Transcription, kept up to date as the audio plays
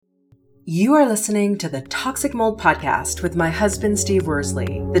You are listening to the Toxic Mold Podcast with my husband, Steve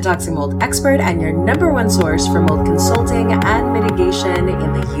Worsley, the toxic mold expert and your number one source for mold consulting and mitigation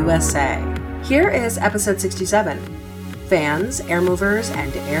in the USA. Here is episode 67, Fans, Air Movers,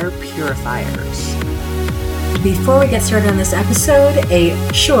 and Air Purifiers. Before we get started on this episode,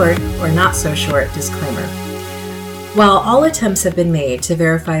 a short or not so short disclaimer. While all attempts have been made to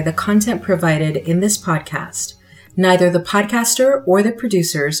verify the content provided in this podcast, neither the podcaster or the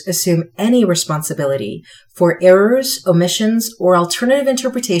producers assume any responsibility for errors, omissions, or alternative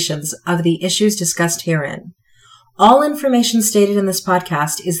interpretations of the issues discussed herein. All information stated in this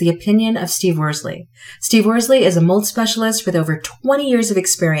podcast is the opinion of Steve Worsley. Steve Worsley is a mold specialist with over 20 years of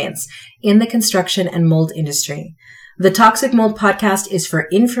experience in the construction and mold industry. The Toxic Mold Podcast is for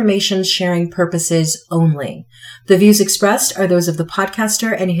information sharing purposes only. The views expressed are those of the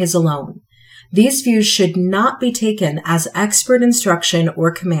podcaster and his alone. These views should not be taken as expert instruction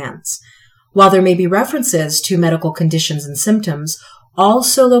or commands. While there may be references to medical conditions and symptoms, all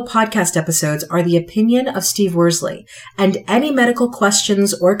solo podcast episodes are the opinion of Steve Worsley, and any medical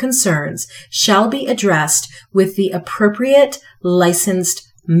questions or concerns shall be addressed with the appropriate licensed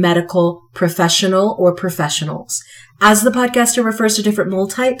medical professional or professionals. As the podcaster refers to different mold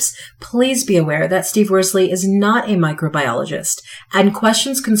types, please be aware that Steve Worsley is not a microbiologist, and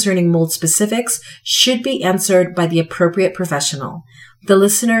questions concerning mold specifics should be answered by the appropriate professional. The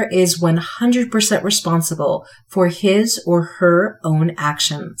listener is 100% responsible for his or her own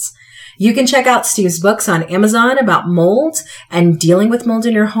actions. You can check out Steve's books on Amazon about mold and dealing with mold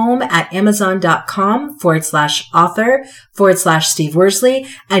in your home at amazon.com/author/Steve Worsley.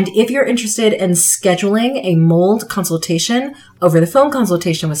 And if you're interested in scheduling a mold consultation, over the phone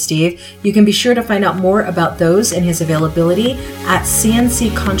consultation with Steve, you can be sure to find out more about those and his availability at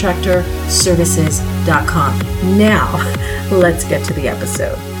cnccontractorservices.com. Now, let's get to the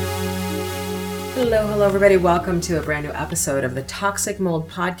episode. Hello, everybody. Welcome to a brand new episode of the Toxic Mold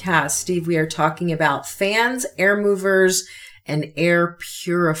Podcast. Steve, we are talking about fans, air movers, and air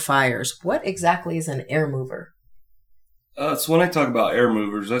purifiers. What exactly is an air mover? So when I talk about air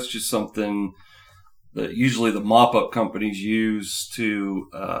movers, that's just something that usually the mop-up companies use to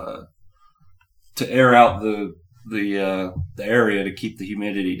air out the area to keep the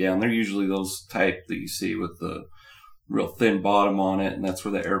humidity down. They're usually those type that you see with the real thin bottom on it, and that's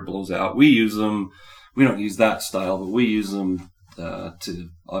where the air blows out. We use them. We don't use that style, but we use them to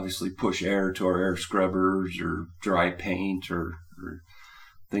obviously push air to our air scrubbers or dry paint or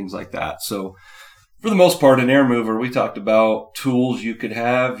things like that. So for the most part, an air mover, we talked about tools you could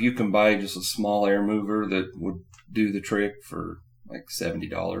have. You can buy just a small air mover that would do the trick for like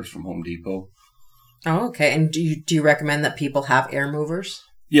 $70 from Home Depot. Oh, okay. And do you recommend that people have air movers?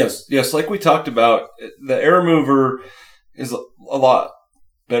 Yes. Like we talked about, the air mover is a lot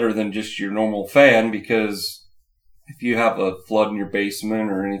better than just your normal fan, because if you have a flood in your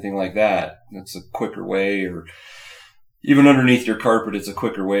basement or anything like that, it's a quicker way, or even underneath your carpet, it's a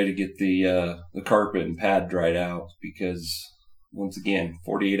quicker way to get the carpet and pad dried out, because once again,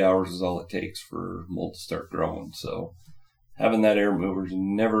 48 hours is all it takes for mold to start growing. So having that air mover is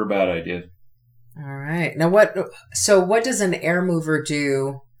never a bad idea. All right. Now, what does an air mover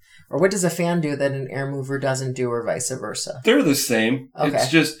do, or what does a fan do that an air mover doesn't do, or vice versa? They're the same. Okay. It's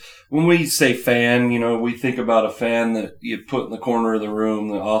just, when we say fan, we think about a fan that you put in the corner of the room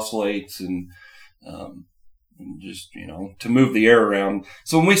that oscillates and just, to move the air around.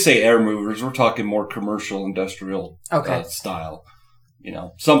 So when we say air movers, we're talking more commercial, industrial style.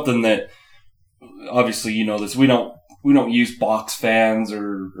 Something that, obviously, this, we don't use box fans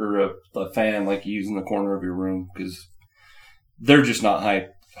or a fan like you use in the corner of your room, because they're just not high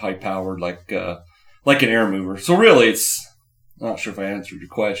powered like an air mover. So really, I'm not sure if I answered your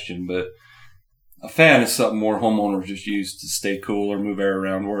question, but a fan is something more homeowners just use to stay cool or move air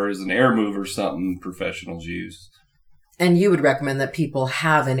around, whereas an air mover is something professionals use. And you would recommend that people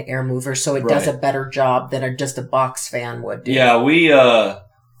have an air mover so it does a better job than just a box fan would do. Yeah, we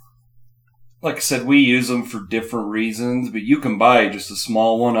like I said, we use them for different reasons, but you can buy just a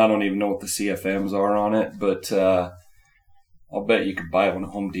small one. I don't even know what the CFMs are on it, but I'll bet you could buy one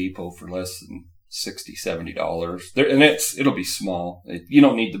at Home Depot for less than $60, $70. And it'll be small. You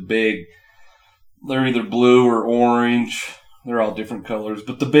don't need the big. They're either blue or orange. They're all different colors.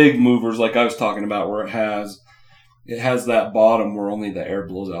 But the big movers, like I was talking about, where it has that bottom where only the air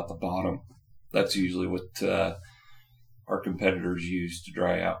blows out the bottom. That's usually what our competitors use to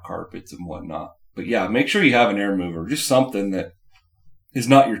dry out carpets and whatnot. But yeah, make sure you have an air mover, just something that is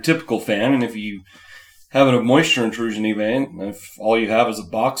not your typical fan. And if you have a moisture intrusion event, if all you have is a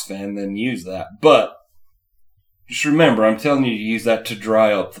box fan, then use that. But just remember, I'm telling you to use that to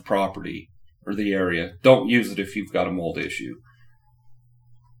dry up the property or the area. Don't use it if you've got a mold issue.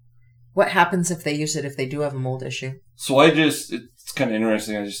 What happens if they use it if they do have a mold issue? So it's kind of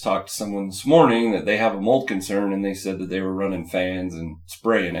interesting. I just talked to someone this morning that they have a mold concern, and they said that they were running fans and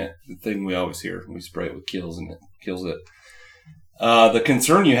spraying it. The thing we always hear, we spray it with kills and it kills it. The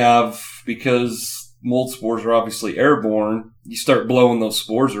concern you have, because mold spores are obviously airborne, you start blowing those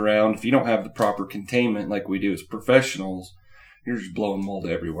spores around. If you don't have the proper containment like we do as professionals, you're just blowing mold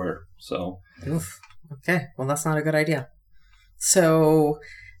everywhere. So, oof. Okay, well, that's not a good idea. So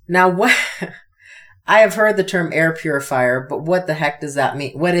now what? I have heard the term air purifier, but what the heck does that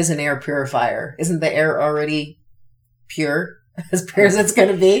mean? What is an air purifier? Isn't the air already pure as it's going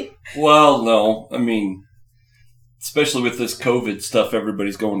to be? Well, no. I mean, especially with this COVID stuff,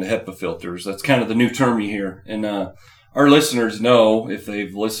 everybody's going to HEPA filters. That's kind of the new term you hear. And our listeners know, if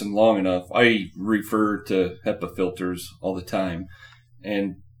they've listened long enough, I refer to HEPA filters all the time.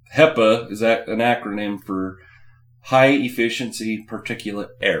 And HEPA is an acronym for High Efficiency Particulate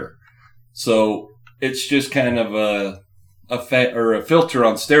Air. So it's just kind of a filter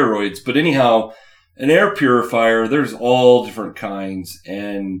on steroids. But anyhow, an air purifier, there's all different kinds.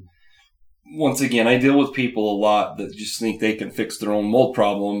 And once again, I deal with people a lot that just think they can fix their own mold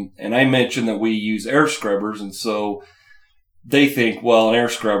problem. And I mentioned that we use air scrubbers. And so they think, well, an air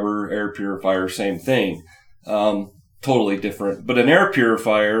scrubber, air purifier, same thing. Totally different. But an air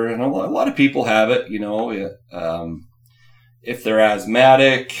purifier, and a lot of people have it, if they're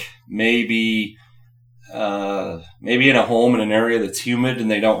asthmatic, maybe in a home in an area that's humid and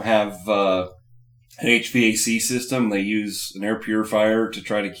they don't have an HVAC system, they use an air purifier to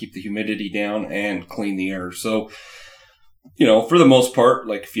try to keep the humidity down and clean the air. So, for the most part,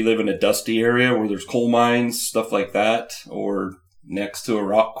 like if you live in a dusty area where there's coal mines, stuff like that, or next to a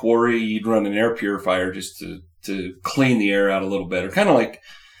rock quarry, you'd run an air purifier just to clean the air out a little better. Kind of like,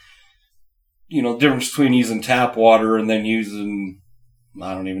 difference between using tap water and then using,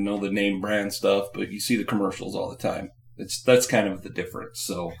 I don't even know the name brand stuff, but you see the commercials all the time. That's kind of the difference.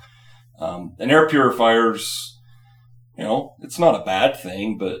 So, an air purifier's, it's not a bad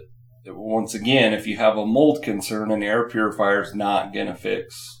thing, but once again, if you have a mold concern, an air purifier's not going to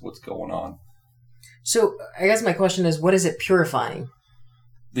fix what's going on. So I guess my question is, what is it purifying?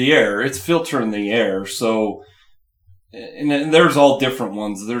 The air. It's filtering the air. So, and there's all different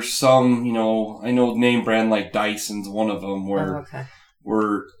ones. There's some, I know name brand like Dyson's one of them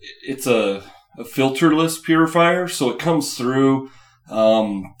where it's a filterless purifier. So it comes through.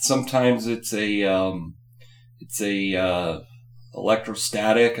 Sometimes it's a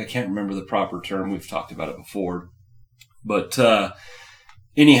electrostatic. I can't remember the proper term. We've talked about it before, but,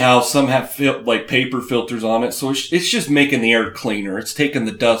 anyhow, some have like paper filters on it. So it's just making the air cleaner. It's taking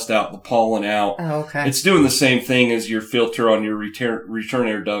the dust out, the pollen out. Oh, okay. It's doing the same thing as your filter on your return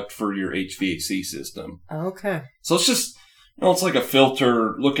air duct for your HVAC system. Okay. So it's just, it's like a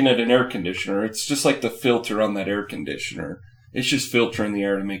filter looking at an air conditioner. It's just like the filter on that air conditioner. It's just filtering the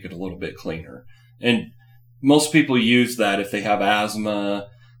air to make it a little bit cleaner. And most people use that if they have asthma,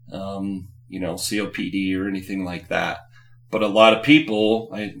 COPD or anything like that. But a lot of people,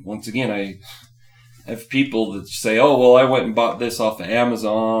 I have people that say, oh, well, I went and bought this off of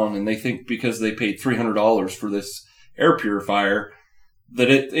Amazon, and they think because they paid $300 for this air purifier that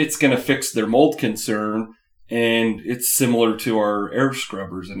it's going to fix their mold concern, and it's similar to our air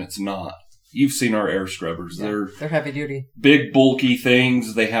scrubbers, and it's not. You've seen our air scrubbers. Yeah, they're heavy duty. Big, bulky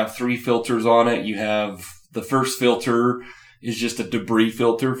things. They have 3 filters on it. You have the first filter is just a debris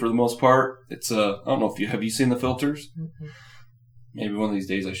filter for the most part. It's I don't know if have you seen the filters? Mm-hmm. Maybe one of these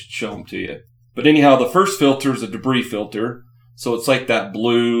days I should show them to you. But anyhow, the first filter is a debris filter. So it's like that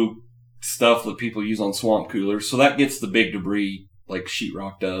blue stuff that people use on swamp coolers. So that gets the big debris like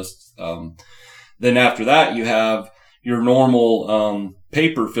sheetrock dust. Then after that, you have your normal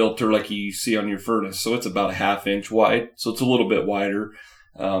paper filter like you see on your furnace. So it's about a 1/2 inch wide. So it's a little bit wider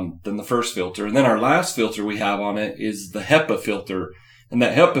than the first filter. And then our last filter we have on it is the HEPA filter. And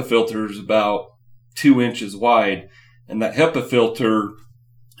that HEPA filter is about 2 inches wide. And that HEPA filter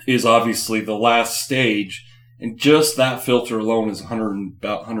is obviously the last stage. And just that filter alone is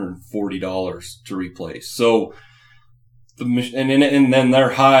about $140 to replace. So, and then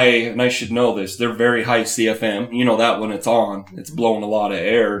they're high, and I should know this, they're very high CFM. You know that when it's on, it's blowing a lot of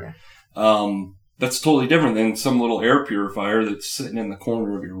air. Yeah. That's totally different than some little air purifier that's sitting in the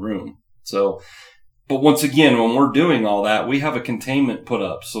corner of your room. So, but once again, when we're doing all that, we have a containment put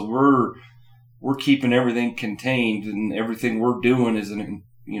up. So we're keeping everything contained, and everything we're doing is in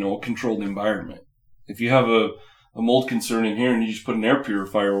a controlled environment. If you have a mold concern in here and you just put an air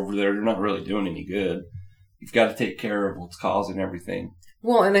purifier over there, you're not really doing any good. you've got to take care of what's causing everything.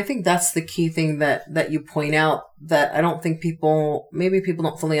 Well, and I think that's the key thing that you point out that I don't think people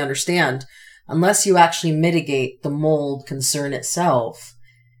don't fully understand. Unless you actually mitigate the mold concern itself,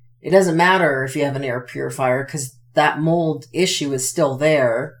 it doesn't matter if you have an air purifier because that mold issue is still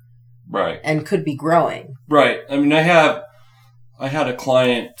there. Right. And could be growing. Right. I mean, I had a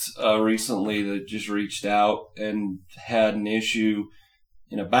client recently that just reached out and had an issue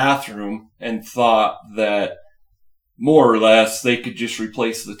in a bathroom and thought that more or less they could just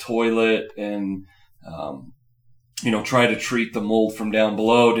replace the toilet and, try to treat the mold from down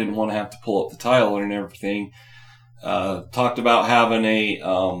below. Didn't want to have to pull up the tile and everything. Talked about having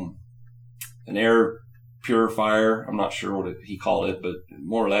an air purifier. I'm not sure what he called it, but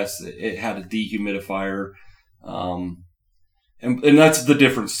more or less it had a dehumidifier. And that's the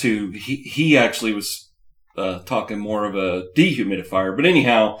difference too. He actually was talking more of a dehumidifier. But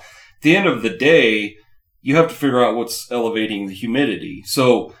anyhow, at the end of the day, you have to figure out what's elevating the humidity.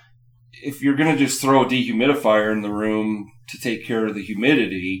 So if you're going to just throw a dehumidifier in the room to take care of the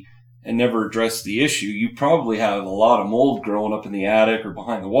humidity and never address the issue, you probably have a lot of mold growing up in the attic or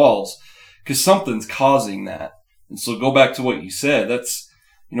behind the walls because something's causing that. And so go back to what you said. That's,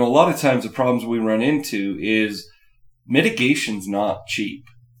 a lot of times the problems we run into is mitigation's not cheap.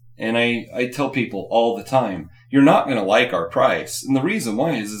 And I tell people all the time, you're not going to like our price. And the reason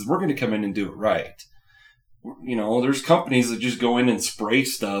why is we're going to come in and do it right. There's companies that just go in and spray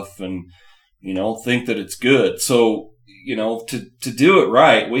stuff and, think that it's good. So, to do it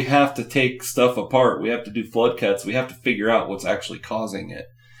right, we have to take stuff apart. We have to do flood cuts. We have to figure out what's actually causing it.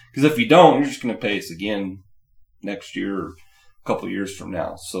 Because if you don't, you're just going to pay us again next year or a couple of years from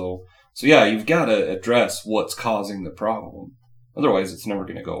now. So yeah, you've got to address what's causing the problem. Otherwise, it's never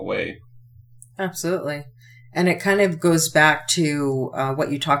going to go away. Absolutely. And it kind of goes back to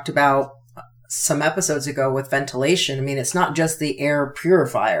what you talked about some episodes ago with ventilation. I mean, it's not just the air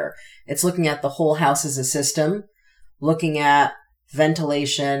purifier. It's looking at the whole house as a system, looking at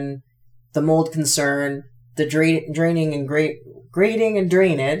ventilation, the mold concern, the draining and grading and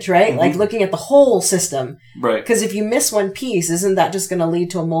drainage, right? Mm-hmm. Like looking at the whole system. Right. Because if you miss one piece, isn't that just going to lead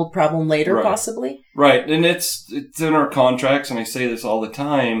to a mold problem later, right. Possibly? Right. And it's in our contracts, and I say this all the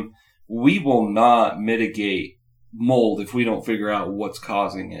time, we will not mitigate mold if we don't figure out what's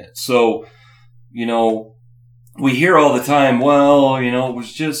causing it. So, we hear all the time, well, it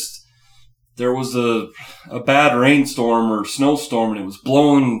was just, there was a bad rainstorm or snowstorm and it was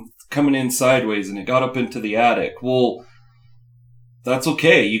coming in sideways and it got up into the attic. Well, that's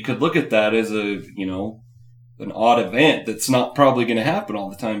okay. You could look at that as an odd event that's not probably going to happen all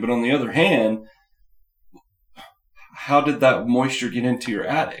the time. But on the other hand, how did that moisture get into your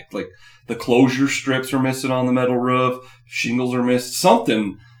attic? Like the closure strips are missing on the metal roof, shingles are missed,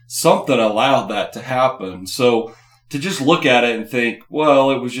 something allowed that to happen. So to just look at it and think, well,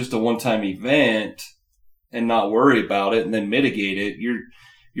 it was just a one-time event and not worry about it and then mitigate it,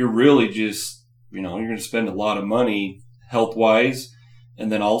 you're really just, you're going to spend a lot of money health-wise and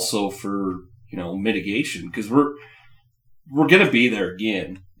then also for, mitigation, because we're going to be there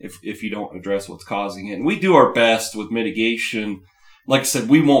again if you don't address what's causing it. And we do our best with mitigation. Like I said,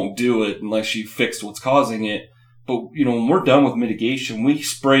 we won't do it unless you fix what's causing it. But, when we're done with mitigation, we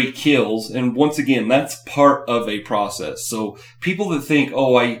spray kills. And once again, that's part of a process. So people that think,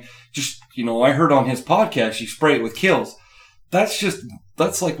 I heard on his podcast, you spray it with kills. That's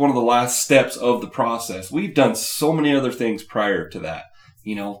like one of the last steps of the process. We've done so many other things prior to that,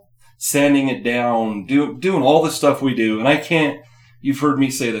 sanding it down, doing all the stuff we do. And you've heard me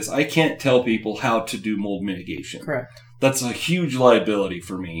say this, I can't tell people how to do mold mitigation. Correct. That's a huge liability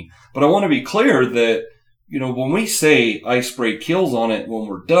for me. But I want to be clear that, when we say I spray kills on it when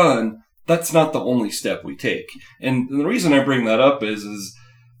we're done, that's not the only step we take. And the reason I bring that up is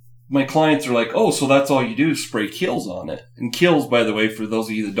my clients are like, oh, so that's all you do is spray kills on it. And kills, by the way, for those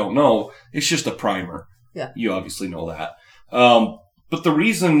of you that don't know, it's just a primer. Yeah. You obviously know that. But the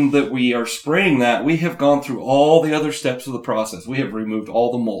reason that we are spraying that, we have gone through all the other steps of the process. We have removed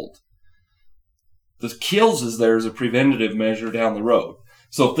all the mold. The kills is there as a preventative measure down the road.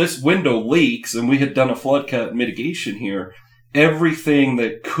 So if this window leaks and we had done a flood cut mitigation here, everything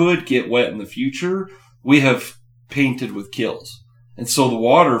that could get wet in the future, we have painted with kills. And so the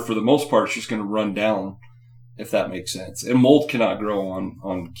water, for the most part, is just going to run down, if that makes sense. And mold cannot grow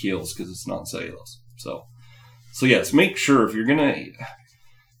on keels because it's non-cellulose. So yes, make sure if you're going to...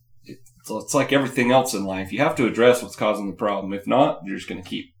 It's like everything else in life. You have to address what's causing the problem. If not, you're just going to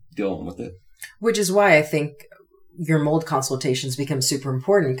keep dealing with it. Which is why I think your mold consultations become super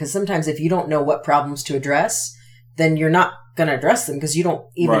important, because sometimes if you don't know what problems to address, then you're not going to address them because you don't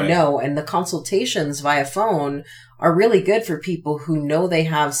even know. And the consultations via phone are really good for people who know they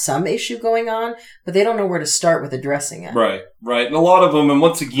have some issue going on, but they don't know where to start with addressing it. Right. And a lot of them, and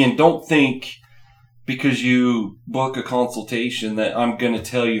once again, don't think because you book a consultation that I'm going to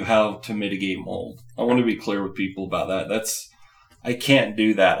tell you how to mitigate mold. I want to be clear with people about that. I can't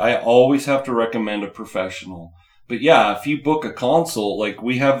do that. I always have to recommend a professional. But yeah, if you book a consult, like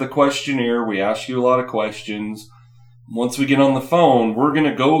we have the questionnaire, we ask you a lot of questions. Once we get on the phone, we're going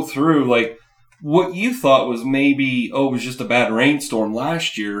to go through like what you thought was maybe, it was just a bad rainstorm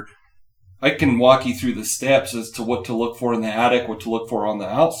last year. I can walk you through the steps as to what to look for in the attic, what to look for on the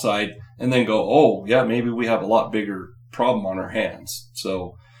outside, and then go, oh yeah, maybe we have a lot bigger problem on our hands.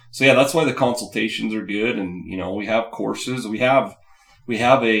 So yeah, that's why the consultations are good. And, we have courses. We have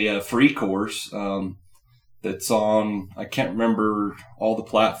a free course, that's on, I can't remember all the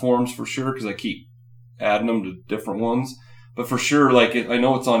platforms for sure, cause I keep adding them to different ones, but for sure, like I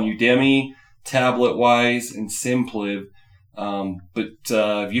know it's on Udemy, TabletWise, and Simpliv. But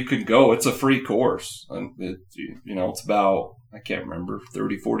if you could go, it's a free course. It's about, I can't remember,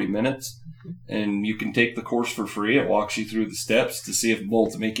 30, 40 minutes. And you can take the course for free. It walks you through the steps to see if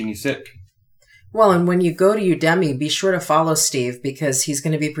mold's making you sick. Well, and when you go to Udemy, be sure to follow Steve because he's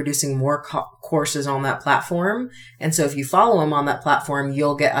going to be producing more courses on that platform. And so if you follow him on that platform,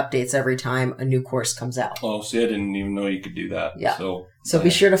 you'll get updates every time a new course comes out. Oh, see, I didn't even know you could do that. Yeah. So be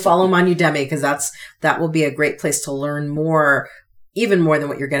sure to follow him on Udemy because that will be a great place to learn more, even more than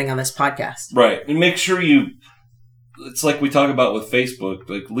what you're getting on this podcast. Right. And make sure it's like we talk about with Facebook,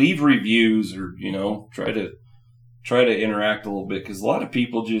 like leave reviews or, try to interact a little bit because a lot of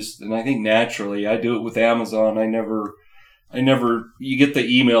people and I think naturally, I do it with Amazon. I never, you get the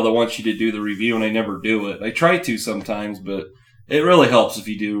email that wants you to do the review and I never do it. I try to sometimes, but it really helps if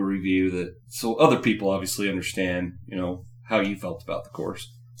you do a review so other people obviously understand, how you felt about the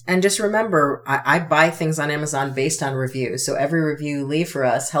course. And just remember, I buy things on Amazon based on reviews. So every review you leave for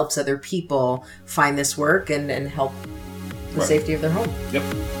us helps other people find this work and help the safety of their home. Yep.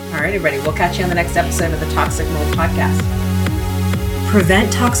 All right, everybody. We'll catch you on the next episode of the Toxic Mold Podcast. Prevent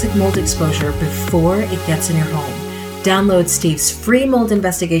toxic mold exposure before it gets in your home. Download Steve's free mold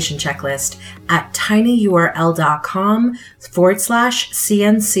investigation checklist at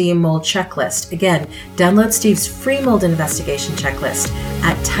tinyurl.com/CNC mold checklist. Again, download Steve's free mold investigation checklist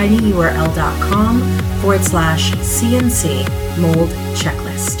at tinyurl.com/CNC mold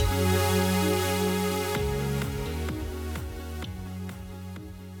checklist.